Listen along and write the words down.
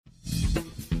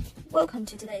Welcome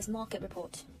to today's market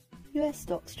report. US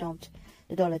stocks jumped,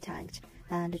 the dollar tanked,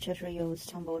 and the Treasury yields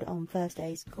tumbled on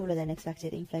Thursday's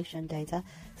cooler-than-expected inflation data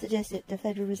suggested the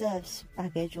Federal Reserve's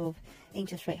package of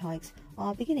interest rate hikes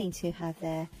are beginning to have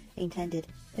their intended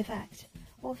effect.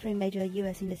 All three major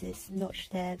US indices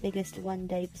notched their biggest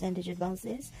one-day percentage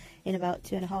advances in about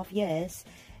 2.5 years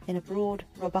in a broad,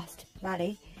 robust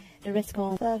rally. The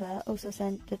risk-on fervor also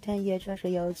sent the 10-year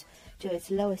Treasury yields to its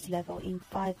lowest level in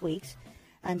 5 weeks,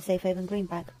 and safe haven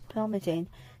greenback plummeting.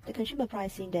 The Consumer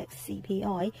Price Index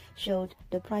 (CPI) showed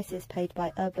the prices paid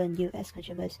by urban US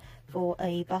consumers for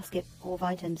a basket of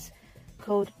items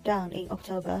cooled down in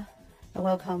October, a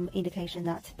welcome indication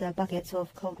that the buckets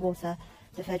of cold water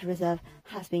the Federal Reserve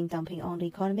has been dumping on the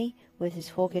economy with its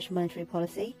hawkish monetary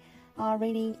policy are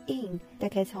reining in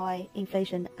decades-high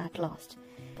inflation at last.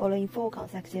 Following 4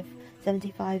 consecutive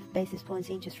 75 basis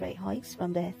points interest rate hikes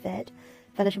from the Fed,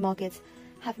 financial markets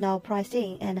have now priced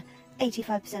in an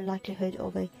 85% likelihood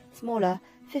of a smaller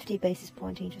 50 basis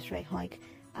point interest rate hike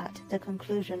at the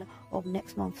conclusion of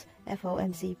next month's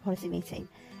FOMC policy meeting,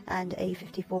 and a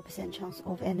 54% chance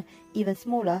of an even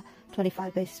smaller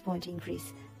 25 basis point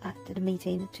increase at the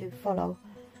meeting to follow.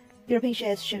 European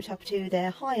shares shoot up to their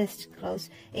highest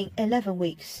close in 11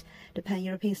 weeks. The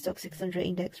Pan-European Stock 600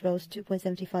 index rose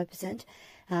 2.75%,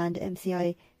 and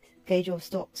MSCI gauge of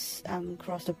stocks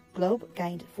across the globe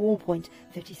gained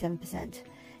 4.57%.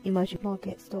 Emerging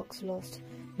market stocks lost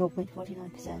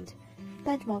 0.49%.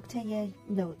 Benchmark 10-year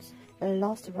notes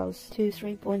last rose to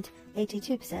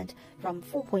 3.82% from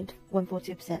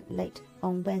 4.142% late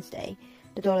on Wednesday.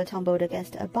 The dollar tumbled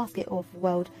against a basket of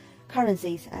world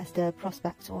currencies as the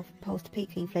prospect of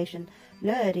post-peak inflation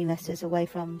lured investors away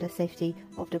from the safety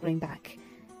of the greenback.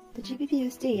 The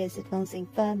GBP/USD is advancing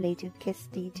firmly to kiss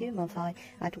the 2-month high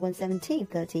at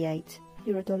 117.38.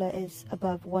 Euro/dollar is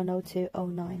above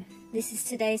 102.09. This is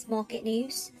today's market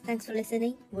news. Thanks for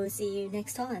listening. We'll see you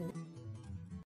next time.